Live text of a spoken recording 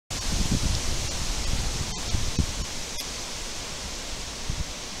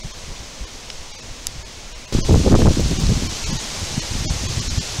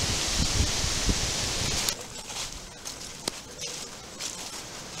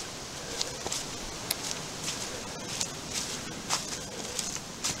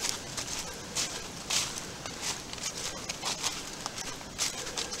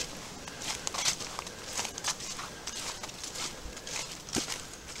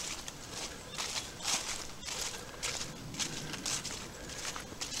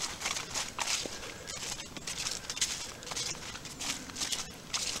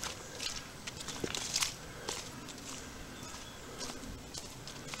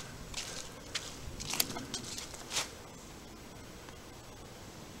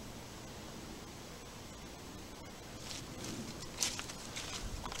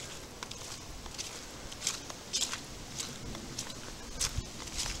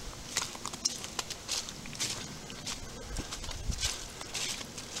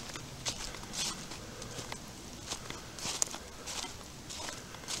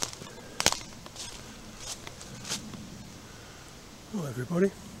Hello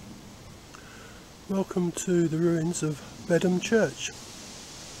everybody, welcome to the ruins of Bedham Church,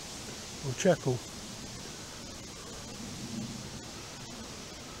 or chapel.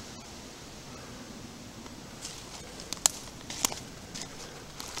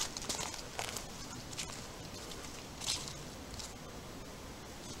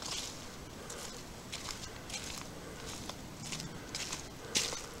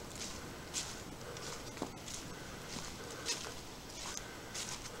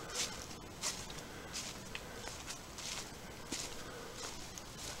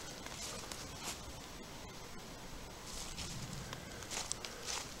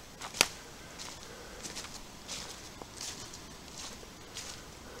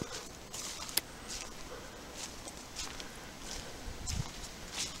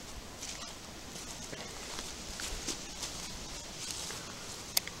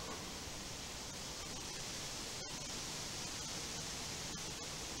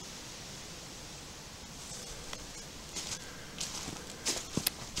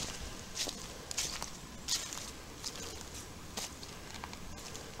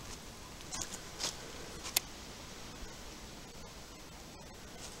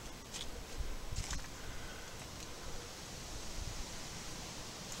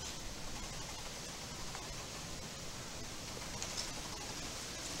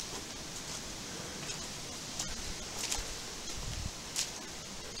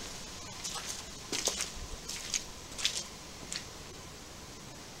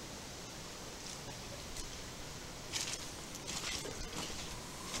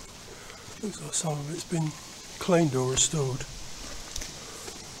 Looks like some of it's been cleaned or restored.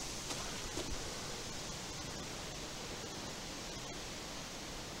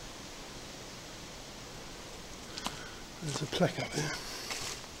 There's a plaque up there.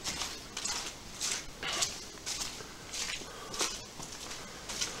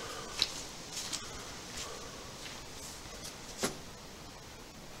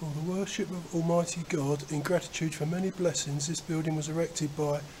 For the worship of Almighty God, in gratitude for many blessings, this building was erected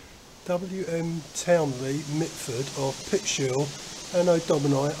by W.M. Townley Mitford of Pittshill, Anno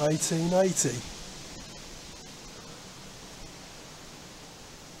Domini 1880.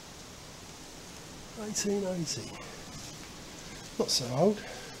 Not so old.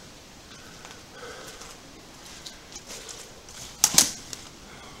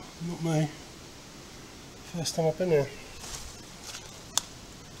 Not me. First time I've been here.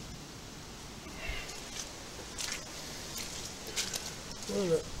 Oh,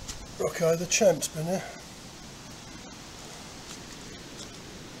 look. Rocco the Champ's been here.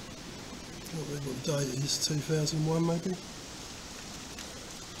 Not really what the date is, 2001 maybe.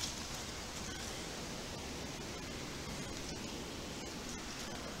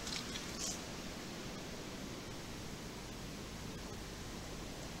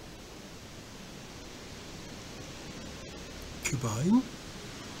 Cabane.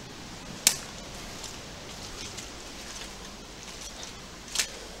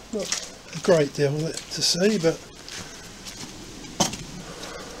 Not a great deal to see, but I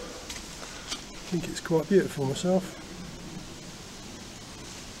think it's quite beautiful myself.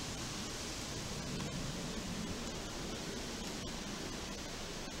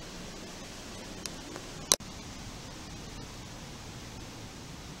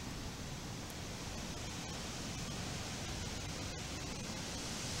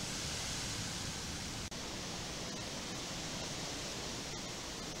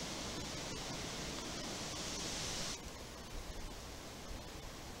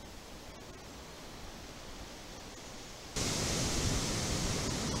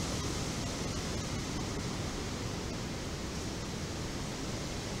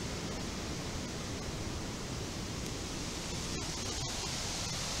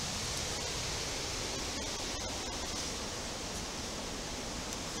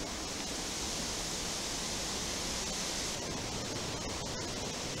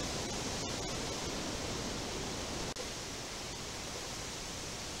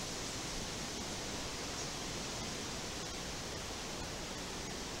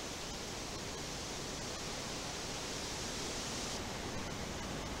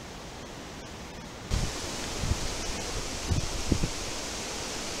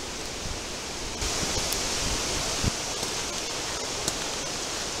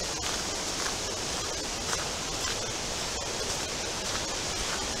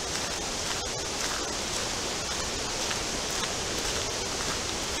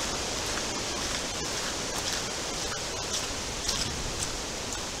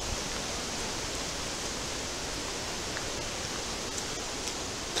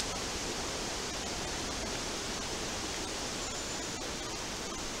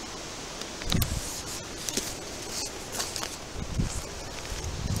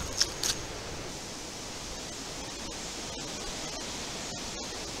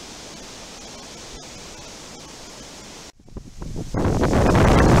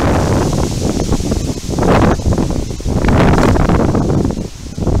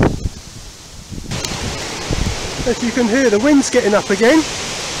 As you can hear, the wind's getting up again. I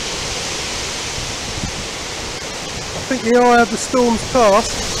think the eye of the storm's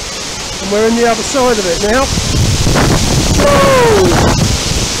passed and we're on the other side of it now. Whoa!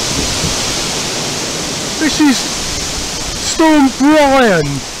 This is Storm Brian.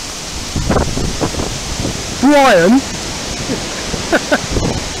 Brian?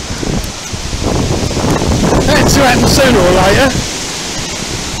 Had to happen sooner or later.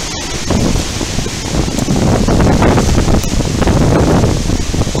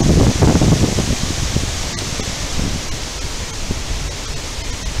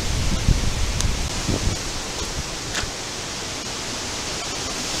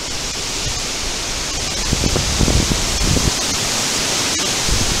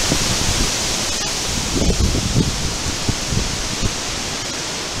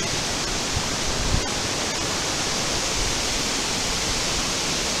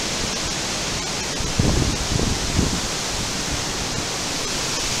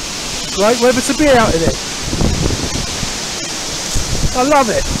 Great weather to be out in it. I love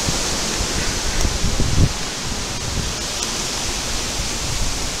it.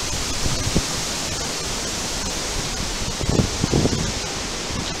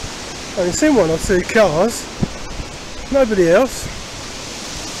 I've seen one or two cars, nobody else.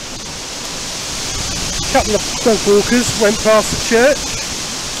 A couple of dog walkers went past the church,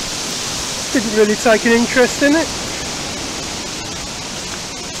 didn't really take an interest in it.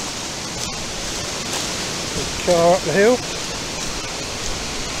 Car up the hill.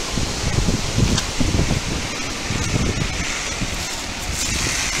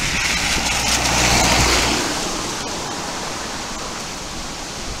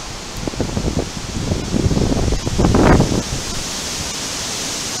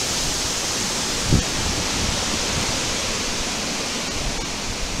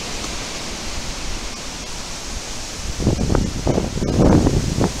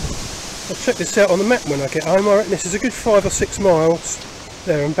 I'll check this out on the map when I get home. I reckon this is a good 5 or 6 miles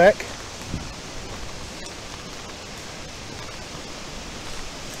there and back. I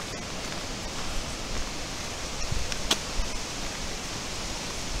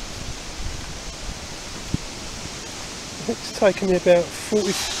think it's taken me about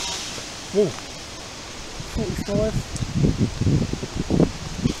 45,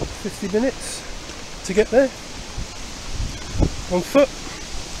 50 minutes to get there on foot.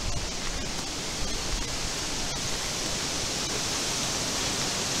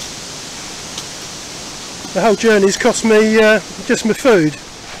 The whole journey's cost me just my food.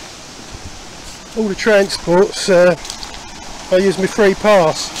 All the transports, I use my free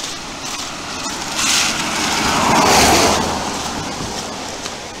pass.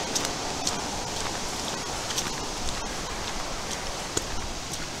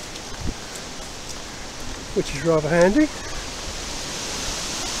 Which is rather handy.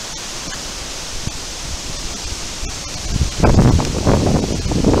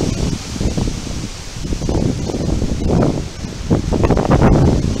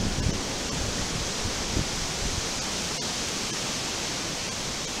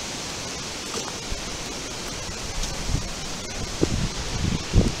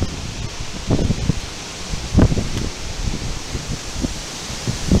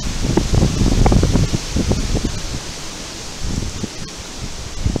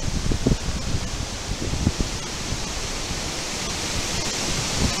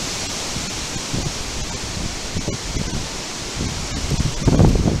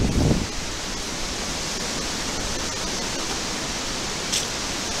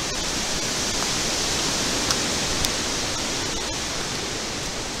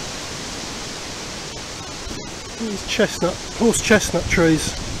 These horse chestnut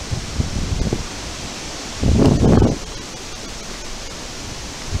trees.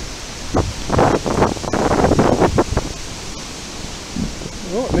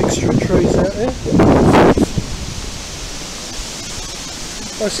 Right, mixture of trees out there.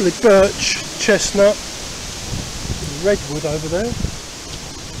 Mostly birch, chestnut, redwood over there,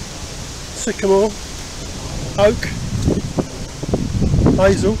 sycamore, oak,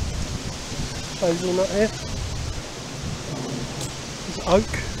 hazelnut here. Oak,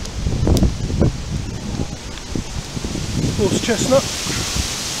 horse chestnut,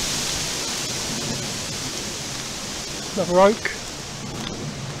 another oak,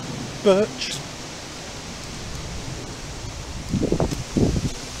 birch,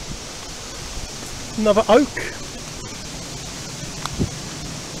 another oak,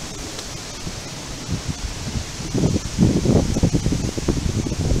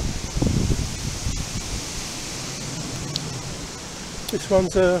 this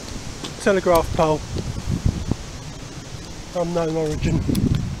one's a telegraph pole. unknown origin.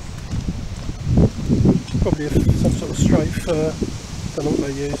 Probably some sort of straight fur, don't know what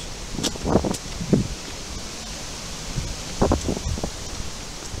they use.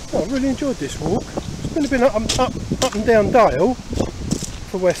 Oh, I really enjoyed this walk. It's been a bit up and down Dale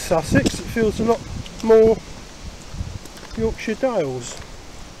for West Sussex. It feels a lot more Yorkshire Dales,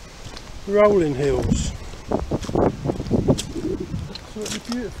 rolling hills. Absolutely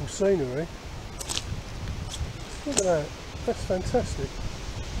beautiful scenery. Look at that, that's fantastic.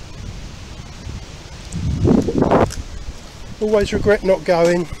 Always regret not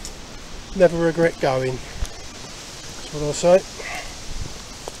going, never regret going. That's what I say.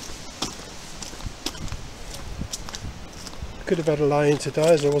 Could have had a lay-in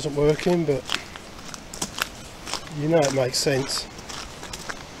today as I wasn't working, but you know it makes sense.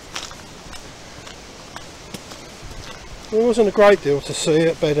 There wasn't a great deal to see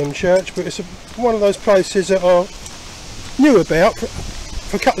at Bedham Church, but it's one of those places that I knew about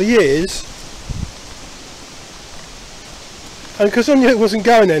for a couple of years, and because I knew it wasn't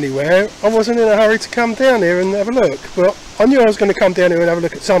going anywhere, I wasn't in a hurry to come down here and have a look, but I knew I was going to come down here and have a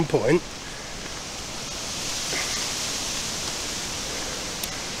look at some point.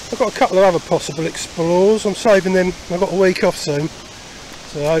 I've got a couple of other possible explores. I'm saving them. I've got a week off soon,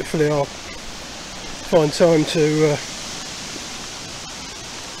 so hopefully I'll find time to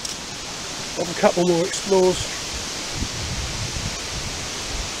have a couple more explores.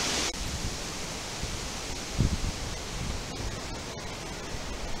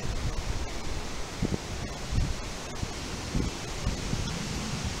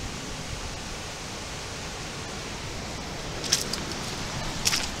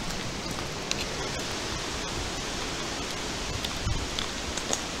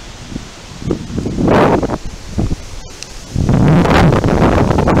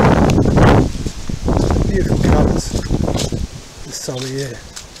 Time of year.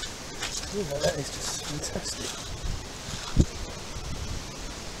 Yeah, that is just fantastic.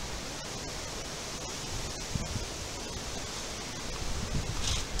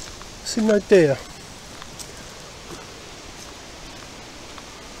 See no deer.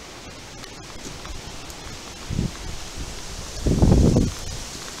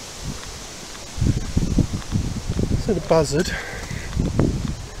 See the buzzard.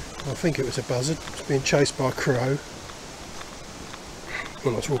 I think it was a buzzard. It's being chased by a crow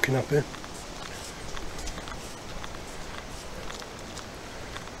when I was walking up here.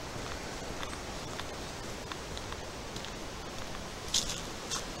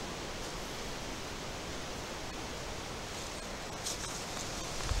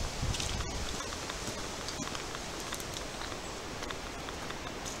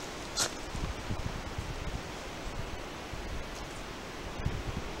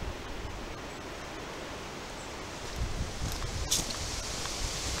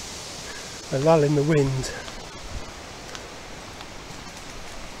 A lull in the wind.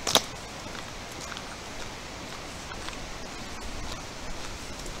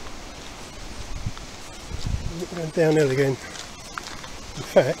 Going downhill again. In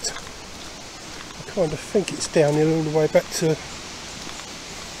fact, I kind of think it's downhill all the way back to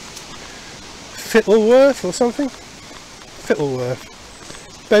Fittleworth or something. Fittleworth.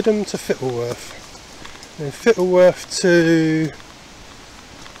 Bedham to Fittleworth. And Fittleworth to...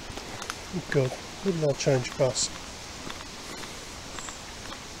 oh God, where did I change bus?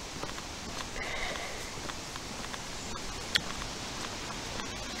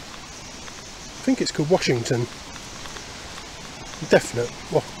 I think it's called Washington. Definite,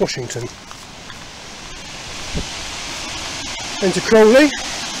 Washington. Into Crawley.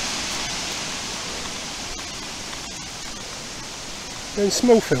 Then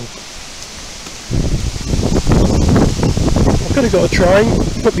Smallfield. I could have got a train,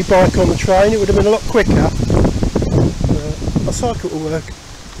 put my bike on the train, it would have been a lot quicker. I cycle to work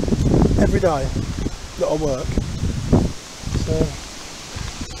every day that I work. So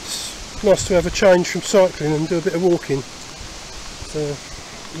it's nice to have a change from cycling and do a bit of walking. So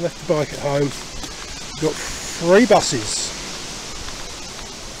I left the bike at home. Got 3 buses.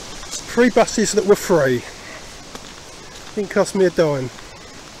 3 buses that were free. Didn't cost me a dime.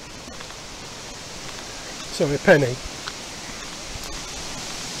 Sorry, a penny.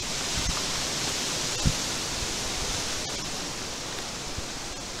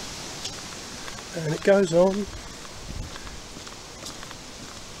 And it goes on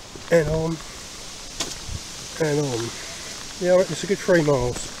and on and on. Yeah, I reckon it's a good 3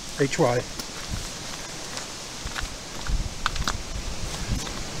 miles each way.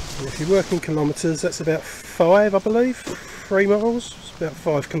 And if you work in kilometres, that's about 5, I believe. 3 miles, it's about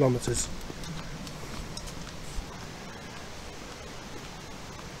 5 kilometres.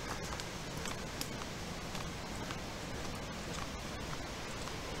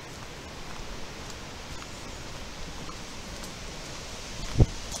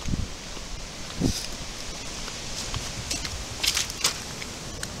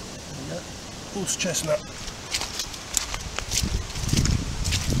 horse chestnut.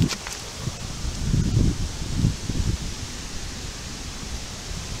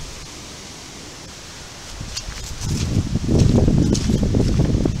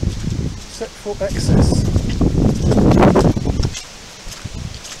 Set for access.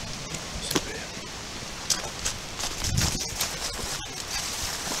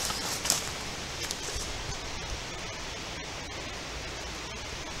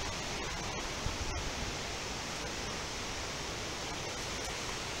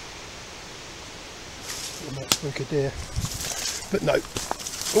 I might spook a deer, but no.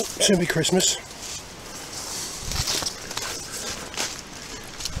 Oh, soon be Christmas.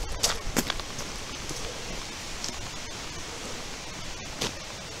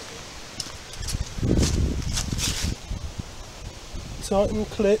 Tighten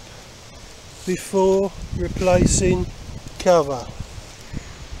clip before replacing cover.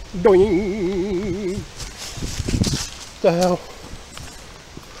 Doing. The hell.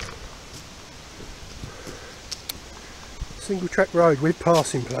 Single track road with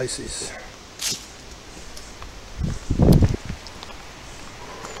passing places.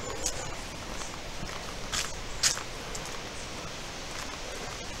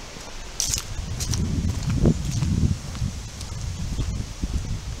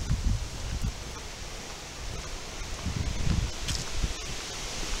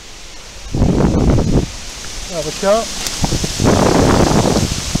 Have a chart.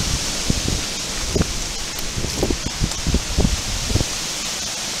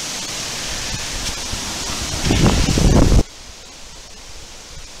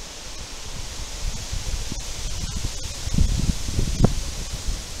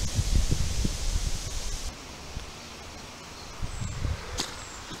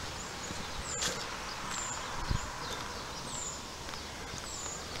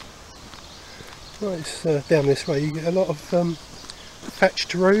 Right, it's down this way. You get a lot of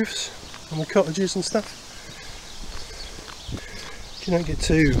thatched roofs on the cottages and stuff. You don't get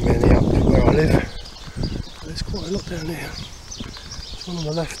too many up where I live. But there's quite a lot down here. There's one on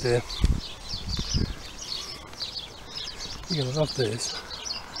the left there. You're going to love this.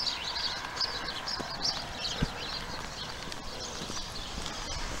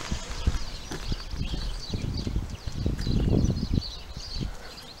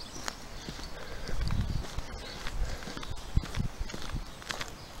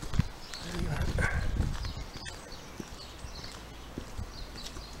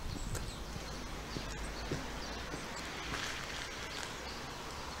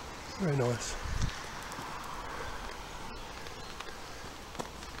 Very nice.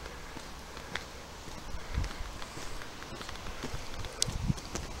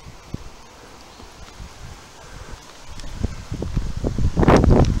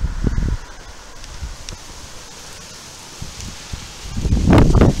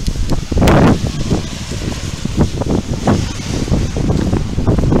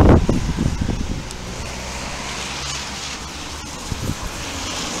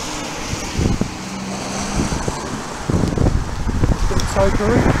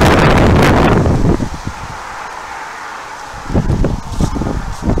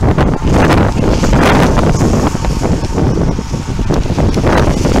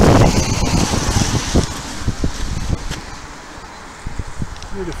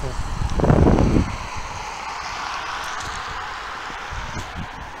 Beautiful.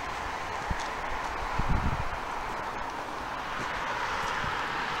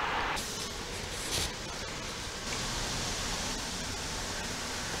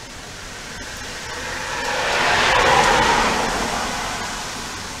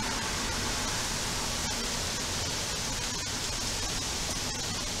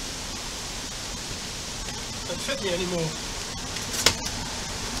 Don't fit me anymore.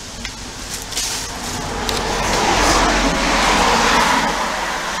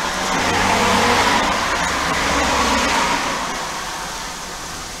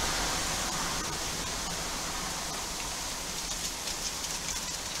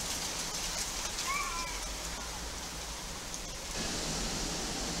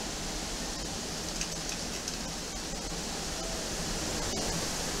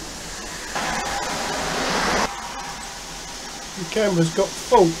 The camera's got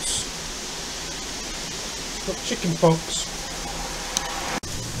faults. It's got chicken pox.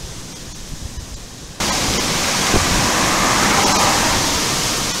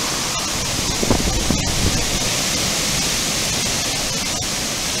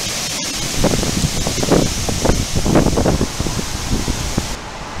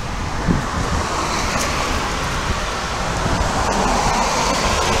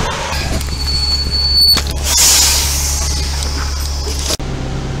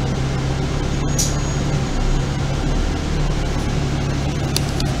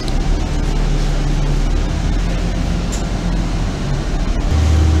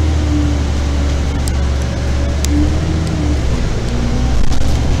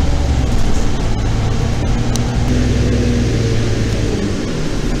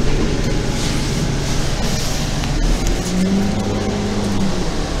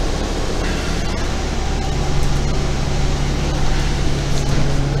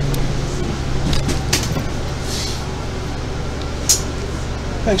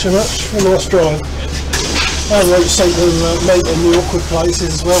 Thanks very much. A nice drive. I won't see them meet in the awkward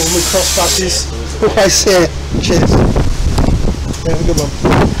places as well when we cross buses. Always here. Cheers. Have a good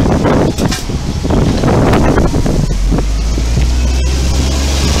one.